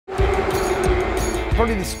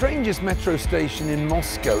probably the strangest metro station in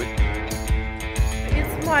Moscow.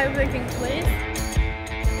 It's my working place.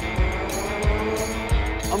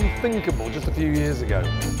 Unthinkable just a few years ago.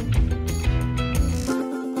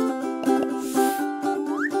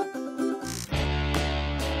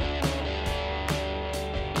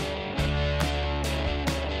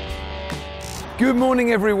 Good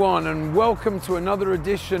morning everyone, and welcome to another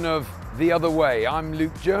edition of The Other Way. I'm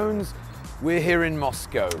Luke Jones. We're here in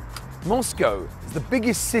Moscow. Moscow is the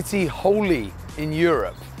biggest city wholly in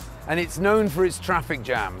Europe, and it's known for its traffic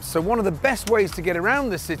jams. So one of the best ways to get around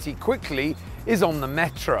the city quickly is on the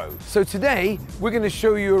metro. So today we're going to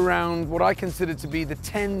show you around what I consider to be the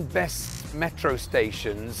 10 best metro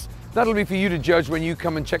stations. That'll be for you to judge when you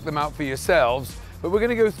come and check them out for yourselves, but we're going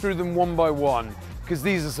to go through them one by one, because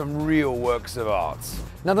these are some real works of art.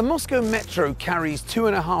 Now, the Moscow Metro carries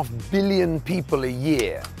 2.5 billion people a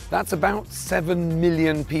year. That's about 7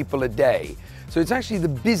 million people a day. So it's actually the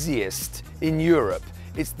busiest in Europe.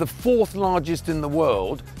 It's the 4th largest in the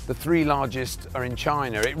world. The 3 largest are in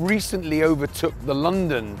China. It recently overtook the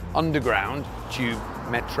London Underground tube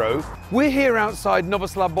metro. We're here outside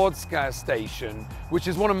Novoslobodskaya station, which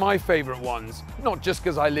is one of my favorite ones, not just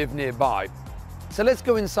because I live nearby. So let's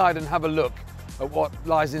go inside and have a look at what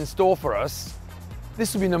lies in store for us.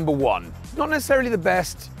 This will be number 1. Not necessarily the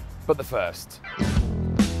best, but the first.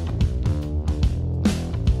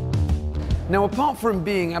 Now, apart from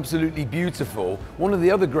being absolutely beautiful, one of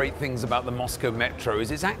the other great things about the Moscow Metro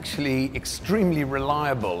is it's actually extremely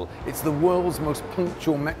reliable. It's the world's most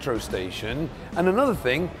punctual metro station. And another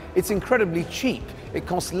thing, it's incredibly cheap. It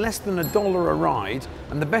costs less than $1 a ride,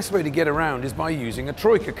 and the best way to get around is by using a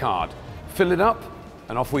Troika card. Fill it up,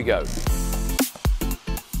 and off we go.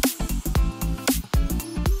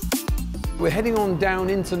 We're heading on down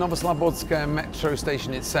into Novoslobodskaya metro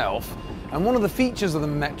station itself, and one of the features of the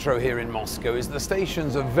metro here in Moscow is the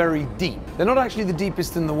stations are very deep. They're not actually the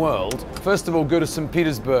deepest in the world. First of all, go to St.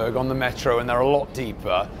 Petersburg on the metro and they're a lot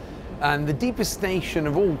deeper. And the deepest station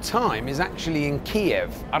of all time is actually in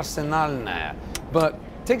Kiev, Arsenalная. But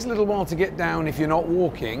it takes a little while to get down if you're not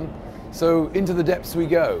walking, so into the depths we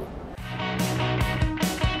go.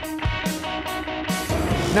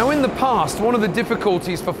 Now, in the past, one of the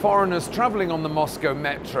difficulties for foreigners travelling on the Moscow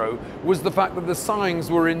Metro was the fact that the signs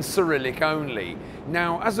were in Cyrillic only.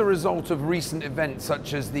 Now, as a result of recent events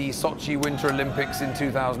such as the Sochi Winter Olympics in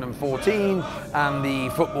 2014 and the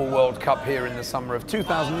Football World Cup here in the summer of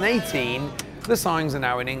 2018, the signs are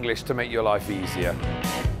now in English to make your life easier.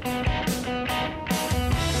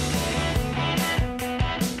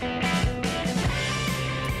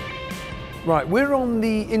 Right, we're on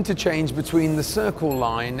the interchange between the Circle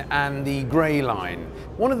Line and the Grey Line.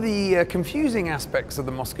 One of the confusing aspects of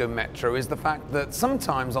the Moscow Metro is the fact that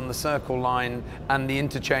sometimes on the Circle Line and the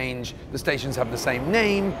interchange, the stations have the same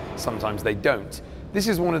name, sometimes they don't. This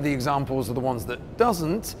is one of the examples of the ones that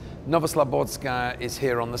doesn't. Novoslobodskaya is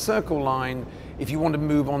here on the Circle Line. If you want to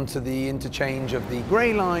move on to the interchange of the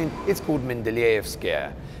Grey Line, it's called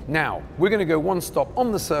Mendeleyevskaya. Now, we're going to go one stop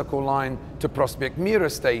on the Circle Line to Prospect Mira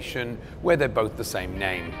station, where they're both the same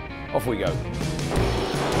name. Off we go.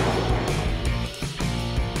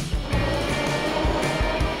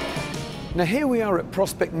 Now, here we are at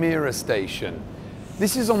Prospect Mira station.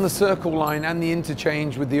 This is on the Circle Line and the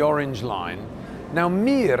interchange with the Orange Line. Now,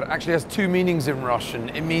 Mir actually has 2 meanings in Russian.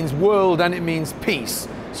 It means world and it means peace.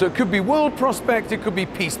 So it could be World Prospect, it could be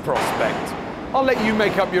Peace Prospect. I'll let you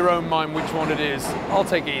make up your own mind which one it is. I'll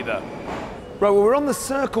take either. Right, well, we're on the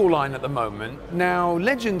Circle Line at the moment. Now,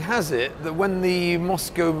 legend has it that when the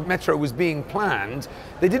Moscow Metro was being planned,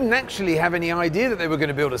 they didn't actually have any idea that they were going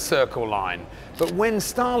to build a Circle Line. But when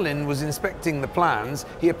Stalin was inspecting the plans,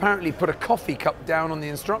 he apparently put a coffee cup down on the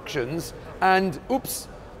instructions and, oops,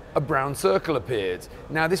 a brown circle appeared.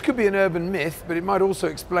 Now, this could be an urban myth, but it might also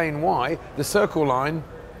explain why the Circle Line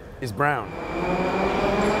is brown.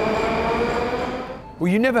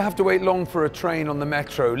 Well, you never have to wait long for a train on the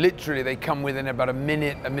metro. Literally, they come within about a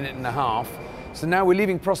minute and a half. So now we're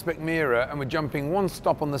leaving Prospect Mira and we're jumping one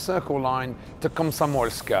stop on the Circle Line to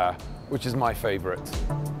Komsomolskaya, which is my favorite.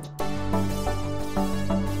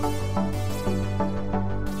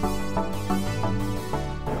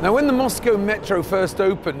 Now, when the Moscow Metro first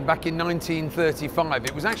opened back in 1935,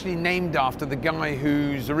 it was actually named after the guy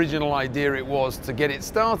whose original idea it was to get it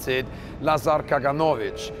started, Lazar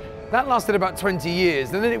Kaganovich. That lasted about 20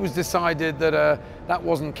 years, and then it was decided that that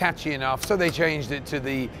wasn't catchy enough, so they changed it to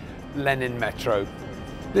the Lenin Metro.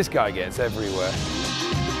 This guy gets everywhere.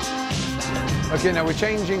 Okay, now we're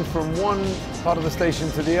changing from one part of the station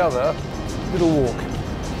to the other. Little walk.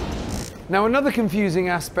 Now, another confusing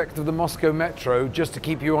aspect of the Moscow Metro, just to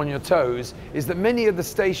keep you on your toes, is that many of the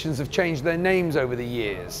stations have changed their names over the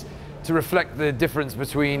years to reflect the difference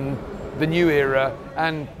between the new era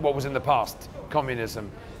and what was in the past, communism.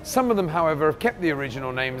 Some of them, however, have kept the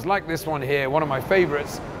original names, like this one here, one of my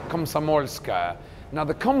favorites, Komsomolskaya. Now,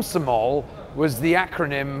 the Komsomol was the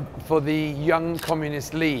acronym for the Young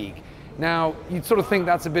Communist League. Now, you'd sort of think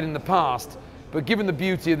that's a bit in the past, but given the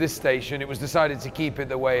beauty of this station, it was decided to keep it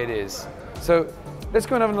the way it is. So let's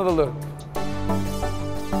go and have another look.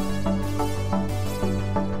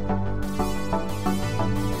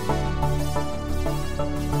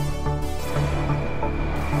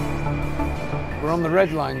 We're on the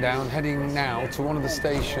Red Line down, heading now to one of the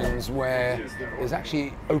stations where there's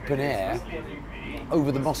actually open air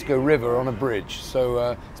over the Moscow River on a bridge.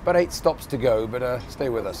 So it's about 8 stops to go, but stay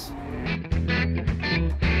with us.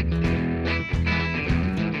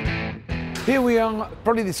 Here we are,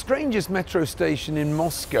 probably the strangest metro station in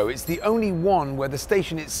Moscow. It's the only one where the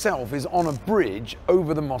station itself is on a bridge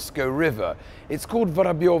over the Moscow River. It's called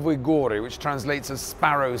Vorobyovoy Gory, which translates as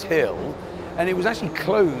Sparrow's Hill, and it was actually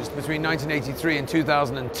closed between 1983 and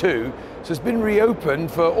 2002, so it's been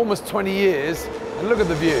reopened for almost 20 years, and look at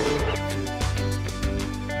the view.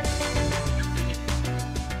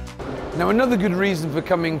 Now, another good reason for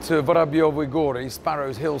coming to Vorobyovoy Gory,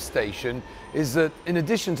 Sparrow's Hill station, is that in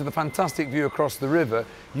addition to the fantastic view across the river,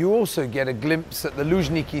 you also get a glimpse at the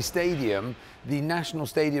Luzhniki Stadium, the national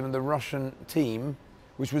stadium of the Russian team,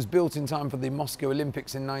 which was built in time for the Moscow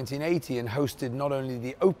Olympics in 1980 and hosted not only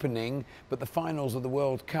the opening, but the finals of the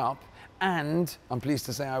World Cup. And I'm pleased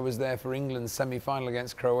to say I was there for England's semi-final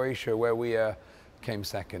against Croatia, where we came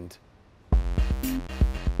second.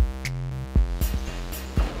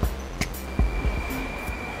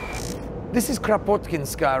 This is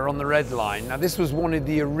Kropotkinskaya on the Red Line. Now, this was one of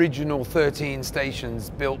the original 13 stations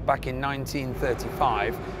built back in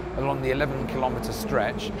 1935 along the 11-kilometer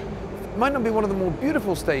stretch. It might not be one of the more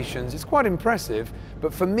beautiful stations, it's quite impressive,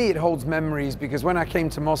 but for me it holds memories because when I came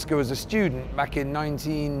to Moscow as a student back in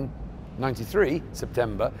 1993,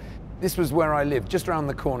 September, this was where I lived, just around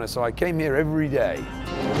the corner, so I came here every day.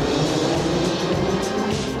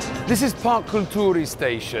 This is Park Kultury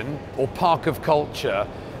station, or Park of Culture.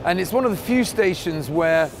 And it's one of the few stations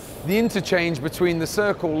where the interchange between the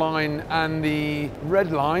Circle Line and the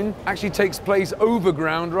Red Line actually takes place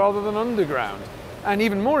overground rather than underground. And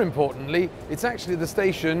even more importantly, it's actually the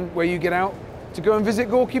station where you get out to go and visit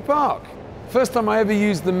Gorky Park. First time I ever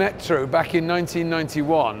used the metro back in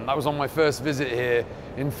 1991, that was on my first visit here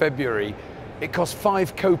in February. It cost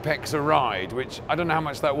 5 kopecks a ride, which I don't know how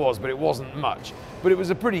much that was, but it wasn't much. But it was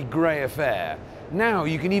a pretty grey affair. Now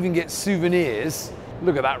you can even get souvenirs.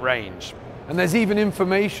 Look at that range. And there's even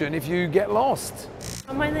information if you get lost.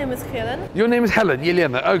 My name is Helen. Your name is Helen,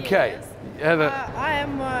 Yelena, okay. Yes. I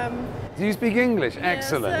am... Do you speak English? Yes,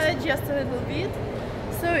 excellent. Just a little bit.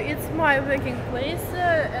 So it's my working place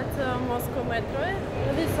at Moscow Metro.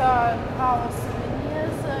 These are our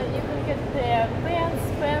souvenirs. You can get there pens,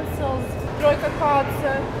 pencils, troika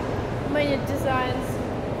cards, many designs.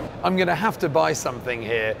 I'm going to have to buy something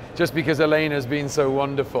here just because Elena's been so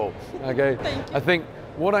wonderful. Okay. Thank you. I think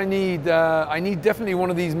what I need definitely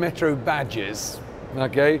one of these metro badges.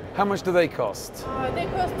 Okay. How much do they cost? They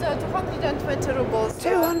cost 220 rubles.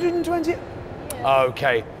 220? Yes.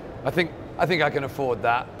 Okay. I think I can afford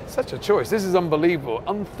that. Such a choice. This is unbelievable,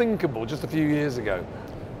 unthinkable just a few years ago.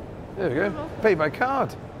 There we go. Pay by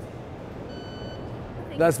card.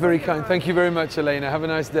 That's very kind. Thank you very much, Elena. Have a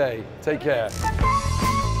nice day. Take care.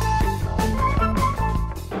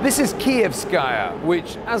 This is Kievskaya,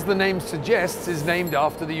 which, as the name suggests, is named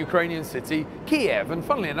after the Ukrainian city Kiev. And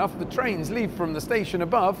funnily enough, the trains leave from the station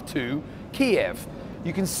above to Kiev.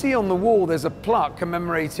 You can see on the wall there's a plaque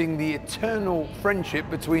commemorating the eternal friendship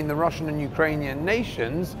between the Russian and Ukrainian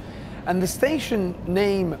nations. And the station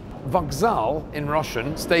name Vokzal in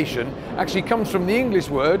Russian, station, actually comes from the English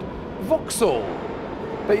word Vauxhall.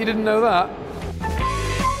 Bet you didn't know that.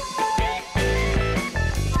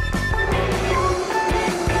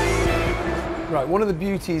 Right, one of the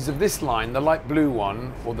beauties of this line, the light blue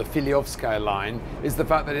one, or the Filiovskaya line, is the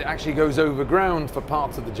fact that it actually goes over ground for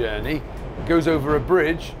parts of the journey, it goes over a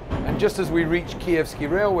bridge, and just as we reach Kievsky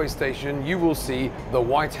railway station, you will see the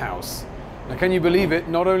White House. Now, can you believe it?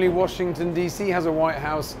 Not only Washington, D.C. has a White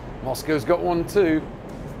House, Moscow's got one too.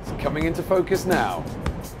 It's coming into focus now.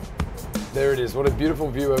 There it is, what a beautiful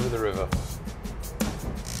view over the river.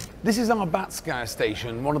 This is Arbatskaya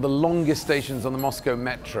station, one of the longest stations on the Moscow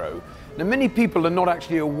Metro. Now, many people are not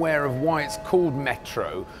actually aware of why it's called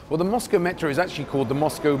Metro. Well, the Moscow Metro is actually called the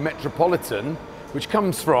Moscow Metropolitan which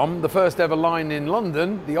comes from the first ever line in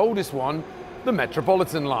London, the oldest one, the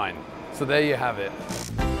Metropolitan line. So there you have it.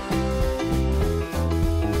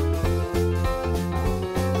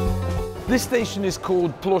 This station is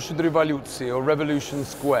called Ploshchad Revolucji, or Revolution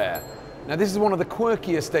Square. Now this is one of the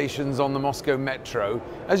quirkier stations on the Moscow Metro.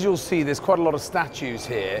 As you'll see, there's quite a lot of statues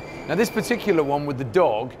here. Now this particular one with the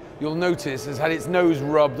dog, you'll notice, has had its nose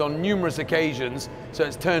rubbed on numerous occasions, so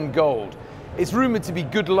it's turned gold. It's rumoured to be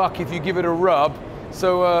good luck if you give it a rub,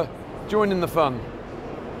 so join in the fun.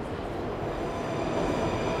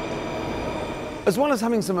 As well as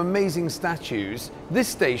having some amazing statues, this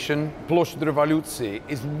station, Ploshchad Revolucji,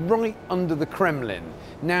 is right under the Kremlin.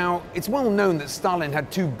 Now, it's well known that Stalin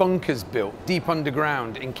had 2 bunkers built deep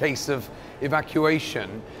underground in case of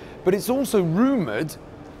evacuation, but it's also rumoured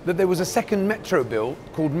that there was a second metro built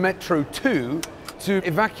called Metro 2 to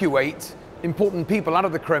evacuate important people out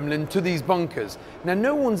of the Kremlin to these bunkers. Now,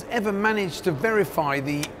 no one's ever managed to verify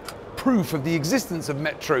the proof of the existence of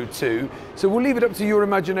Metro 2, so we'll leave it up to your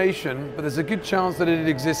imagination, but there's a good chance that it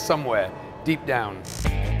exists somewhere deep down.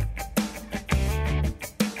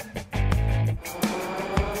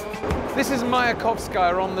 This is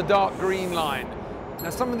Mayakovskaya on the dark green line. Now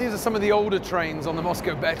these are some of the older trains on the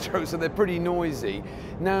Moscow Metro, so they're pretty noisy.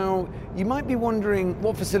 Now, you might be wondering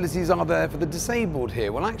what facilities are there for the disabled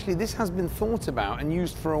here. Well, actually, this has been thought about and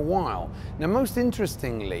used for a while. Now, most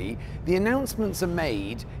interestingly, the announcements are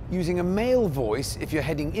made using a male voice if you're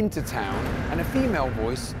heading into town and a female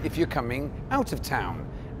voice if you're coming out of town.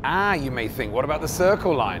 Ah, you may think, what about the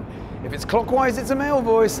circle line? If it's clockwise, it's a male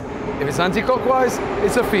voice. If it's anti-clockwise,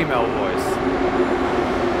 it's a female voice.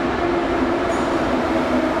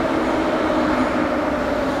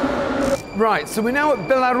 Right, so we're now at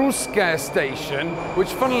Belaruskaya station, which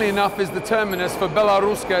funnily enough is the terminus for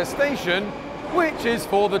Belaruskaya station, which is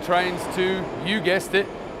for the trains to, you guessed it,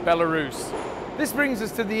 Belarus. This brings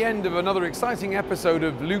us to the end of another exciting episode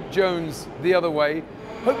of Luke Jones The Other Way.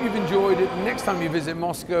 Hope you've enjoyed it. Next time you visit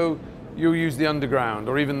Moscow, you'll use the underground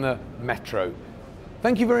or even the metro.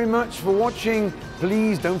 Thank you very much for watching.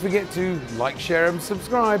 Please don't forget to like, share and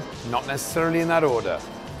subscribe, not necessarily in that order.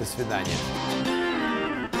 До свидания.